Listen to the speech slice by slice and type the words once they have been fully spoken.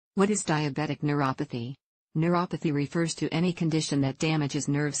What is diabetic neuropathy? Neuropathy refers to any condition that damages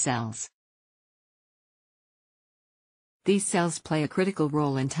nerve cells. These cells play a critical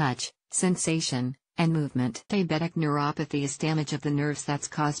role in touch, sensation, and movement. Diabetic neuropathy is damage of the nerves that's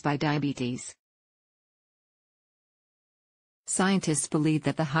caused by diabetes. Scientists believe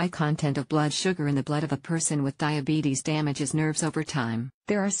that the high content of blood sugar in the blood of a person with diabetes damages nerves over time.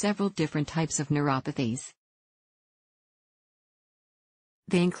 There are several different types of neuropathies.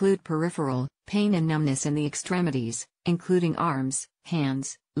 They include peripheral, pain and numbness in the extremities, including arms,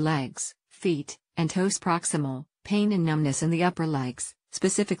 hands, legs, feet, and toes. Proximal, pain and numbness in the upper legs,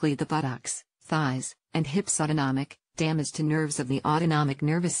 specifically the buttocks, thighs, and hips. Autonomic, damage to nerves of the autonomic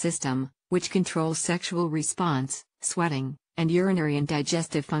nervous system, which controls sexual response, sweating, and urinary and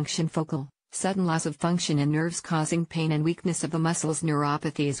digestive function. Focal, sudden loss of function in nerves causing pain and weakness of the muscles.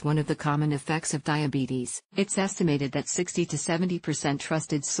 Neuropathy is one of the common effects of diabetes. It's estimated that 60 to 70%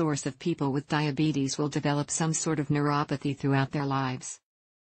 trusted source of people with diabetes will develop some sort of neuropathy throughout their lives.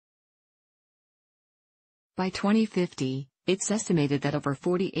 By 2050, it's estimated that over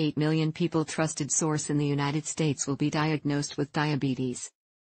 48 million people trusted source in the United States will be diagnosed with diabetes.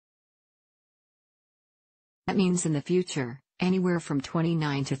 That means in the future, anywhere from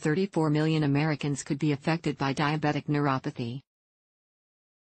 29 to 34 million Americans could be affected by diabetic neuropathy.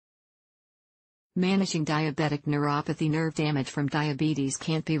 Managing diabetic neuropathy. Nerve damage from diabetes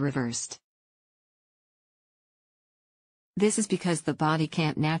can't be reversed. This is because the body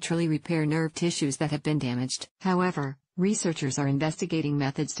can't naturally repair nerve tissues that have been damaged. However, researchers are investigating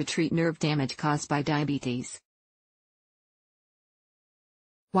methods to treat nerve damage caused by diabetes.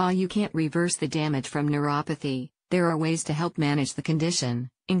 While you can't reverse the damage from neuropathy, there are ways to help manage the condition,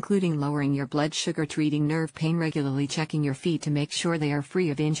 including lowering your blood sugar, treating nerve pain regularly, checking your feet to make sure they are free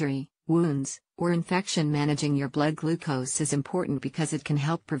of injury, wounds, or infection. Managing your blood glucose is important because it can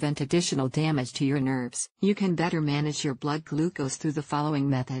help prevent additional damage to your nerves. You can better manage your blood glucose through the following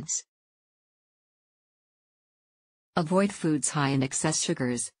methods. Avoid foods high in excess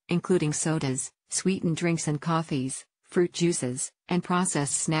sugars, including sodas, sweetened drinks and coffees, fruit juices, and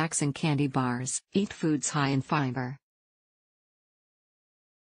processed snacks and candy bars. Eat foods high in fiber.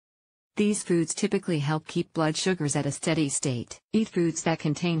 These foods typically help keep blood sugars at a steady state. Eat foods that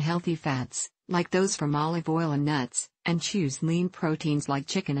contain healthy fats, like those from olive oil and nuts, and choose lean proteins like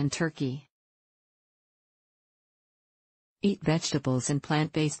chicken and turkey. Eat vegetables and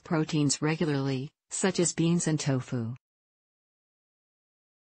plant-based proteins regularly, such as beans and tofu.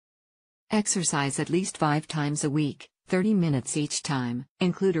 Exercise at least 5 times a week, 30 minutes each time.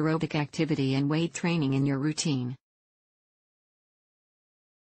 Include aerobic activity and weight training in your routine.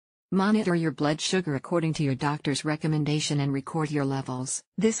 Monitor your blood sugar according to your doctor's recommendation and record your levels.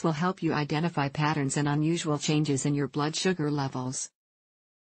 This will help you identify patterns and unusual changes in your blood sugar levels.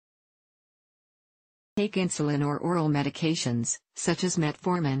 Take insulin or oral medications, such as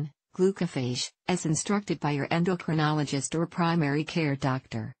metformin, glucophage, as instructed by your endocrinologist or primary care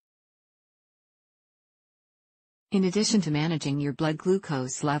doctor. In addition to managing your blood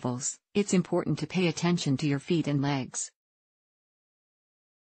glucose levels, it's important to pay attention to your feet and legs.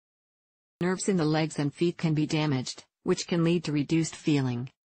 Nerves in the legs and feet can be damaged, which can lead to reduced feeling.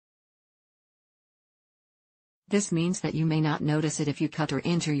 This means that you may not notice it if you cut or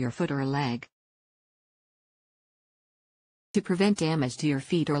injure your foot or a leg. To prevent damage to your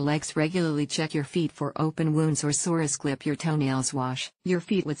feet or legs, regularly check your feet for open wounds or sores. Clip your toenails. Wash your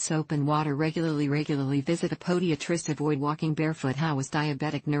feet with soap and water regularly. Regularly visit a podiatrist. Avoid walking barefoot. How is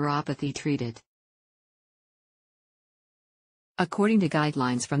diabetic neuropathy treated? According to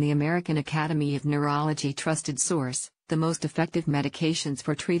guidelines from the American Academy of Neurology trusted source, the most effective medications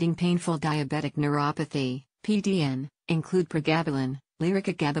for treating painful diabetic neuropathy, PDN, include pregabalin,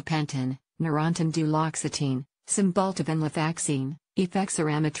 Lyrica gabapentin, Neurontin duloxetine, Cymbalta venlafaxine, Effex or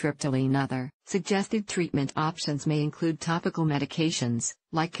amitriptyline. Other suggested treatment options may include topical medications,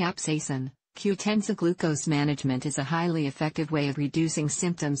 like capsaicin, Q10. Glucose management is a highly effective way of reducing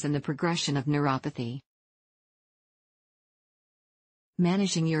symptoms and the progression of neuropathy.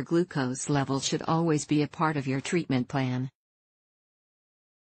 Managing your glucose level should always be a part of your treatment plan.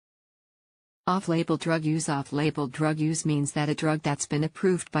 Off-label drug use. Off-label drug use means that a drug that's been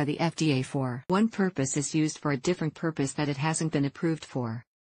approved by the FDA for one purpose is used for a different purpose that it hasn't been approved for.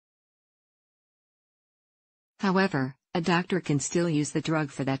 However, a doctor can still use the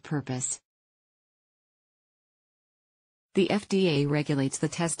drug for that purpose. The FDA regulates the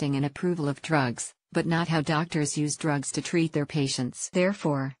testing and approval of drugs, but not how doctors use drugs to treat their patients.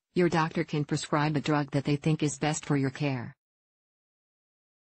 Therefore, your doctor can prescribe a drug that they think is best for your care.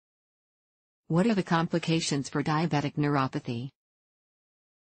 What are the complications for diabetic neuropathy?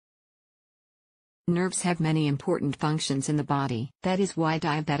 Nerves have many important functions in the body. That is why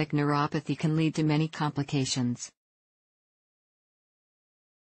diabetic neuropathy can lead to many complications.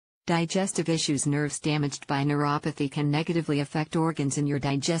 Digestive issues. Nerves damaged by neuropathy can negatively affect organs in your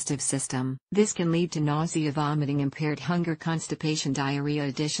digestive system. This can lead to nausea, vomiting, impaired hunger, constipation, diarrhea.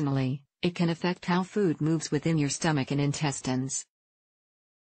 Additionally, it can affect how food moves within your stomach and intestines.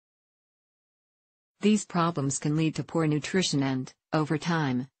 These problems can lead to poor nutrition and, over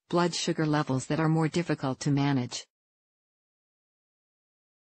time, blood sugar levels that are more difficult to manage.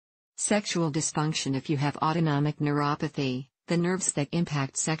 Sexual dysfunction. If you have autonomic neuropathy, the nerves that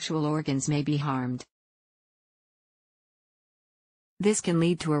impact sexual organs may be harmed. This can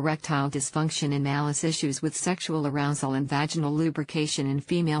lead to erectile dysfunction and malice, issues with sexual arousal and vaginal lubrication in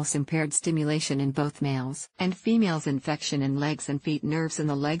females, impaired stimulation in both males and females, infection in legs and feet. Nerves in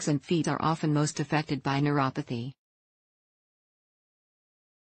the legs and feet are often most affected by neuropathy.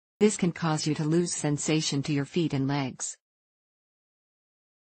 This can cause you to lose sensation to your feet and legs.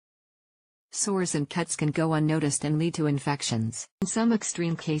 Sores and cuts can go unnoticed and lead to infections. In some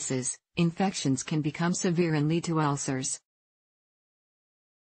extreme cases, infections can become severe and lead to ulcers.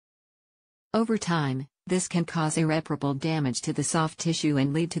 Over time, this can cause irreparable damage to the soft tissue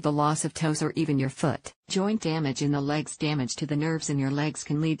and lead to the loss of toes or even your foot. Joint damage in the legs. Damage to the nerves in your legs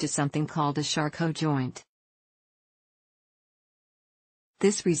can lead to something called a Charcot joint.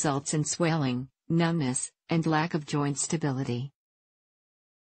 This results in swelling, numbness, and lack of joint stability.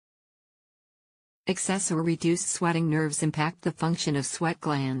 Excess or reduced sweating. Nerves impact the function of sweat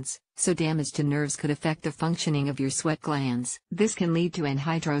glands, so damage to nerves could affect the functioning of your sweat glands. This can lead to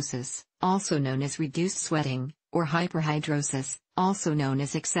anhidrosis, also known as reduced sweating, or hyperhidrosis, also known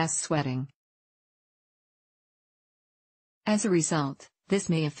as excess sweating. As a result, this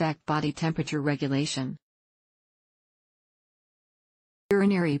may affect body temperature regulation.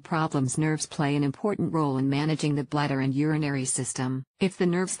 Urinary problems. Nerves play an important role in managing the bladder and urinary system. If the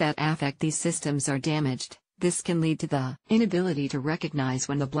nerves that affect these systems are damaged, this can lead to the inability to recognize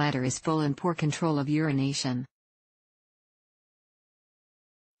when the bladder is full and poor control of urination.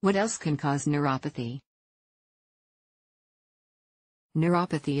 What else can cause neuropathy?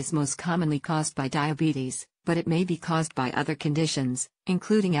 Neuropathy is most commonly caused by diabetes, but it may be caused by other conditions,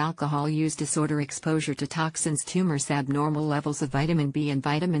 including alcohol use disorder, exposure to toxins, tumors, abnormal levels of vitamin B and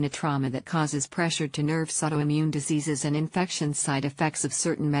vitamin A, trauma that causes pressure to nerves, autoimmune diseases and infections, side effects of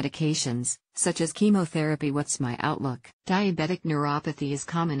certain medications, such as chemotherapy. What's my outlook? Diabetic neuropathy is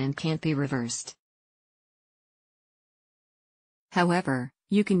common and can't be reversed. However,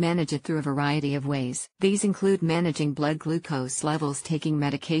 you can manage it through a variety of ways. These include managing blood glucose levels, taking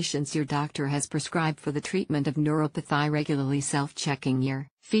medications your doctor has prescribed for the treatment of neuropathy, regularly self-checking your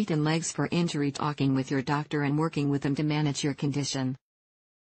feet and legs for injury, talking with your doctor and working with them to manage your condition.